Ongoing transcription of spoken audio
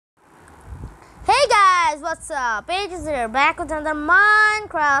what's up? Pages here, back with another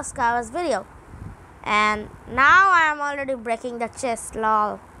Minecraft SkyWars video. And now I am already breaking the chest,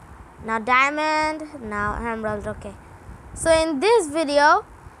 lol. Now diamond, now emerald, okay. So in this video,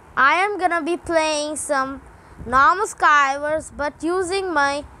 I am gonna be playing some normal SkyWars, but using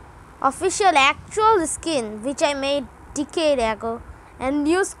my official actual skin, which I made decade ago, and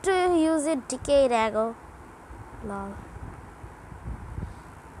used to use it decade ago, lol.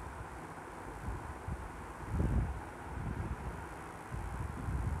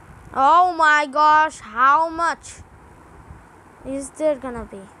 Oh my gosh, how much is there gonna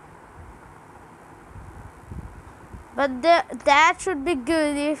be? But that should be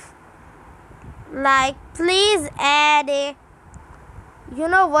good if, like, please add a, you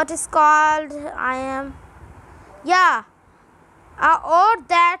know what is called, or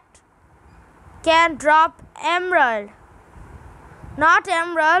that can drop emerald. Not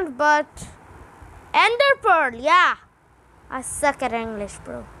emerald, but ender pearl, yeah. I suck at English,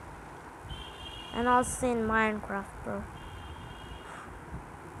 bro. And also in Minecraft, bro.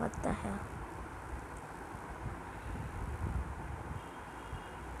 What the hell?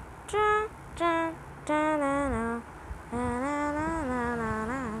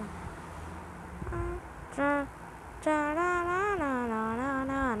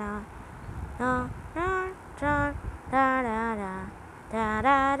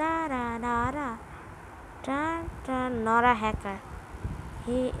 Not a hacker.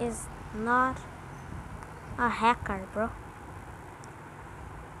 He is not a hacker, bro.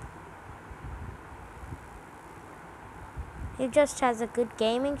 He just has a good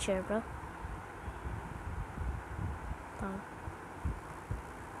gaming chair, bro.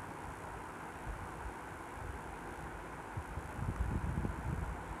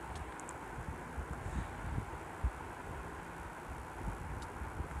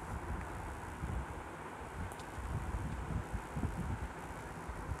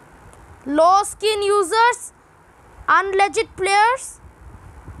 Low skin users, unlegit players,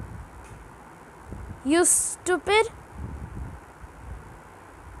 you stupid.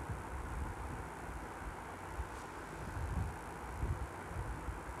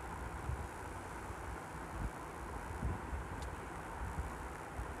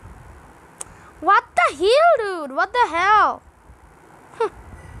 What the hell, dude? What the hell?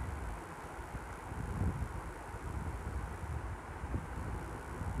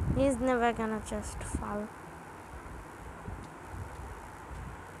 He's never gonna just fall.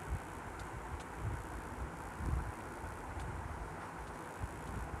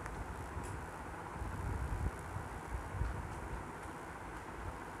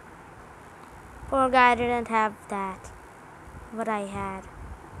 Poor guy didn't have that, what I had.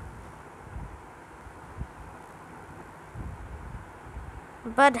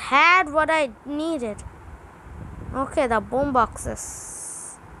 But had what I needed. Okay, the boom boxes.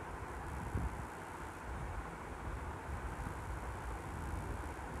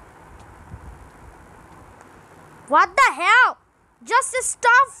 What the hell? Just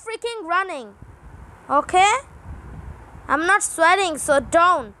stop freaking running. Okay? I'm not sweating, so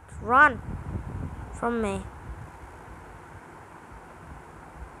don't run from me.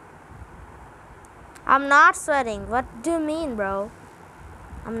 I'm not sweating. What do you mean, bro?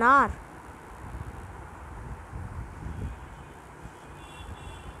 I'm not.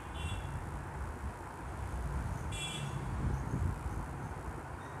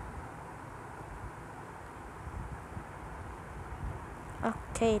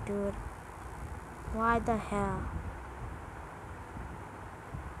 Okay, dude. Why the hell?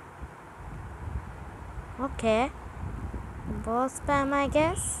 Okay. Ball spam, I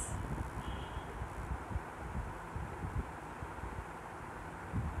guess.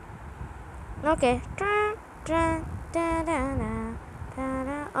 Okay.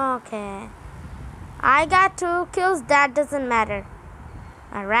 Okay. I got 2 kills, that doesn't matter.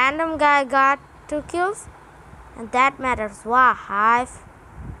 A random guy got 2 kills, and that matters. Wow, Hive.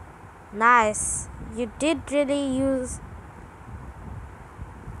 Nice. You did really use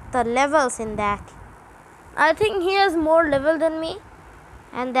the levels in that. I think he has more level than me,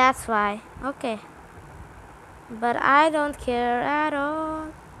 and that's why. Okay. But I don't care at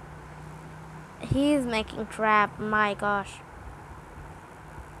all. He's making trap, my gosh.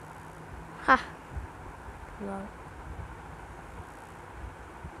 Ha. Lol.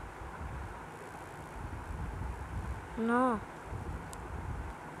 No.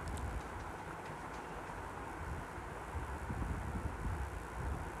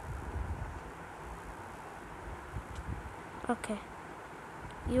 Okay.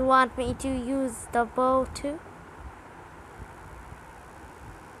 You want me to use the bow too?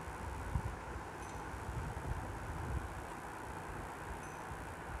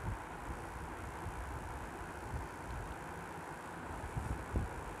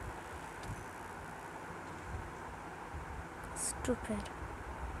 stupid.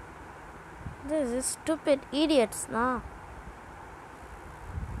 This is stupid idiots now.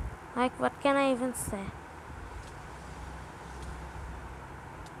 Like, what can I even say?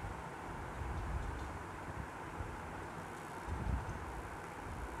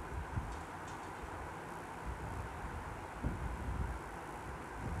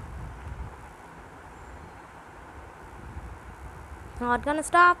 Not gonna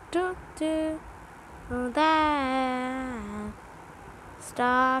stop to do that.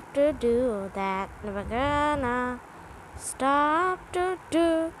 Stop to do that. Never gonna stop to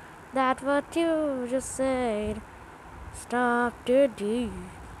do that. What you just said. Stop to do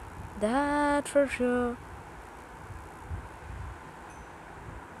that for sure.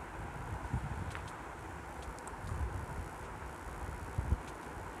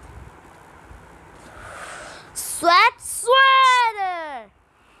 Sweater.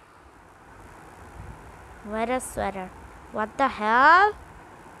 Wear a sweater. What the hell?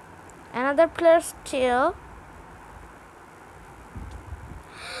 Another player still.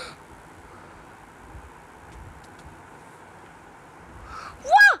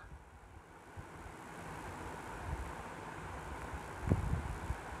 What?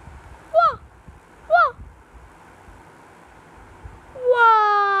 What? What? Wow.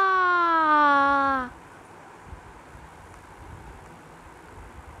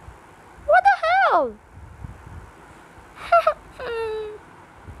 What the hell?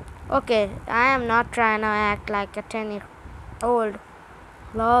 Okay, I am not trying to act like a 10-year-old.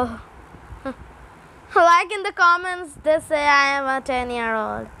 Lol. Like in the comments, they say I am a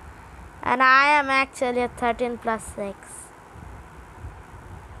 10-year-old. And I am actually a 13 plus 6.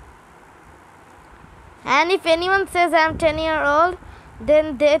 And if anyone says I am 10-year-old,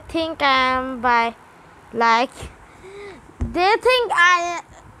 then they think I am they think I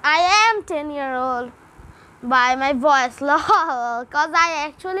am 10-year-old by my voice, lol, cause I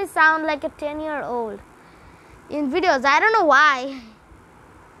actually sound like a 10-year-old in videos. I don't know why.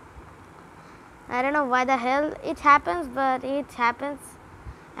 I don't know why the hell it happens, but it happens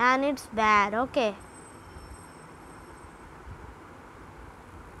and it's bad. Okay.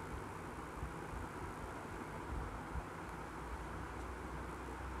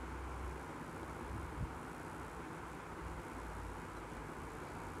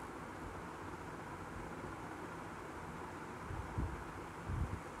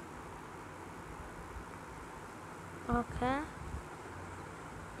 Okay.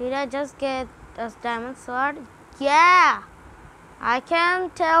 Did I just get a diamond sword? Yeah! I can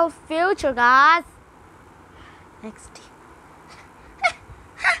tell future, guys. Next.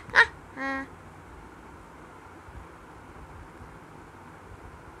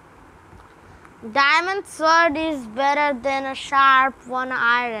 Diamond sword is better than a sharp one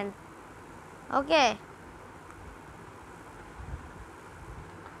iron. Okay.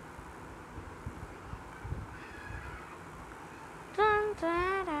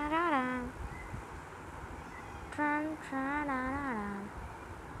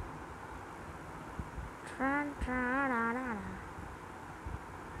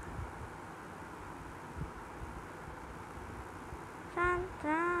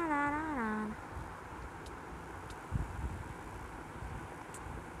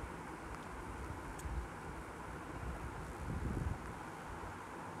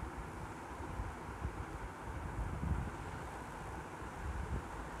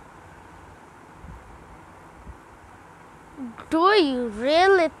 Do you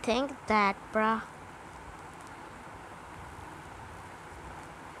really think that, bruh?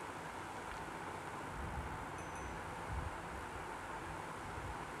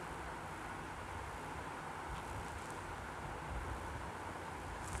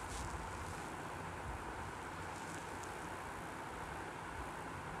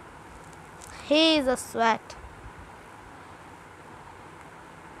 He is a sweat.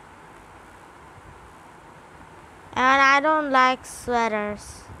 And I don't like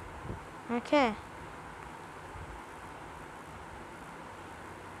sweaters. Okay.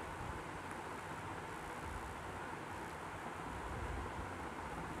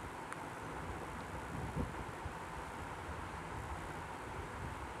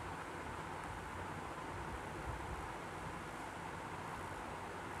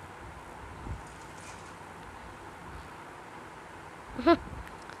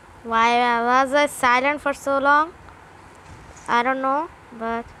 Why was I silent for so long? I don't know,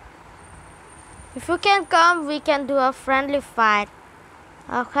 but if you can come, we can do a friendly fight.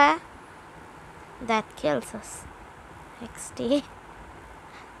 Okay? That kills us. XD.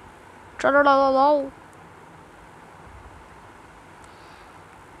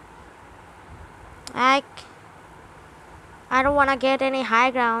 I don't want to get any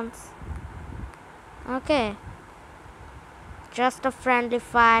high grounds. Okay. Just a friendly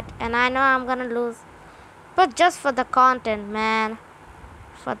fight, and I know I'm gonna lose. But just for the content, man.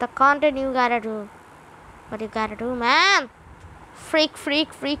 For the content, you gotta do what you gotta do, man. Freak,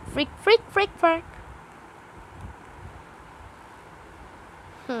 freak, freak, freak, freak, freak, freak.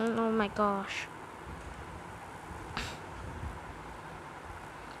 Oh my gosh.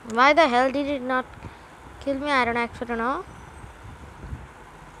 Why the hell did it not kill me? I don't actually know.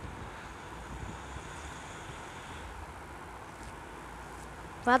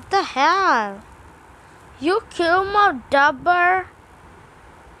 What the hell? You killed my dubber?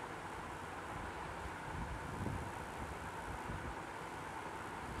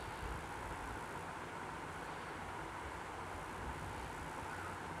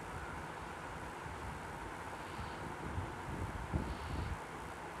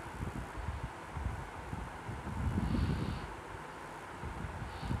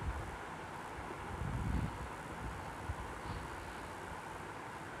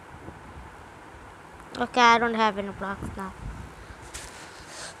 Okay, I don't have any blocks now.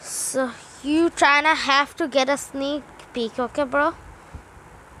 So you tryna have to get a sneak peek, okay, bro?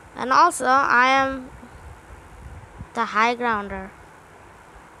 And also, I am the high grounder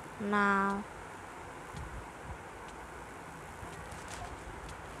now.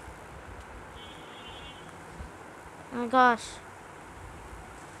 Oh my gosh.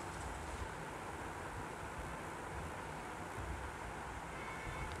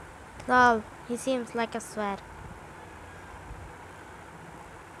 Lol, he seems like a sweat.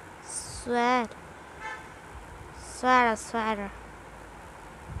 Sweater.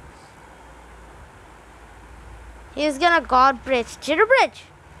 He's gonna god bridge. Jitter bridge!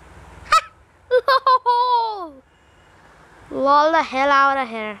 Ha! LOL! LOL the hell out of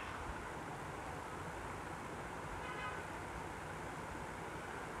here.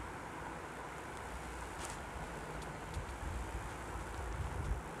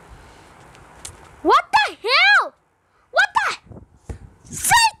 What the hell? What the?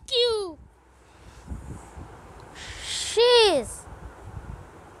 Thank you! Jeez.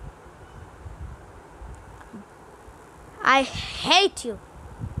 I hate you.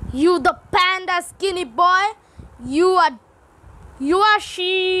 You the panda skinny boy. You are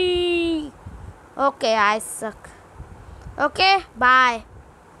she. Okay, I suck. Okay, bye.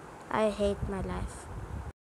 I hate my life.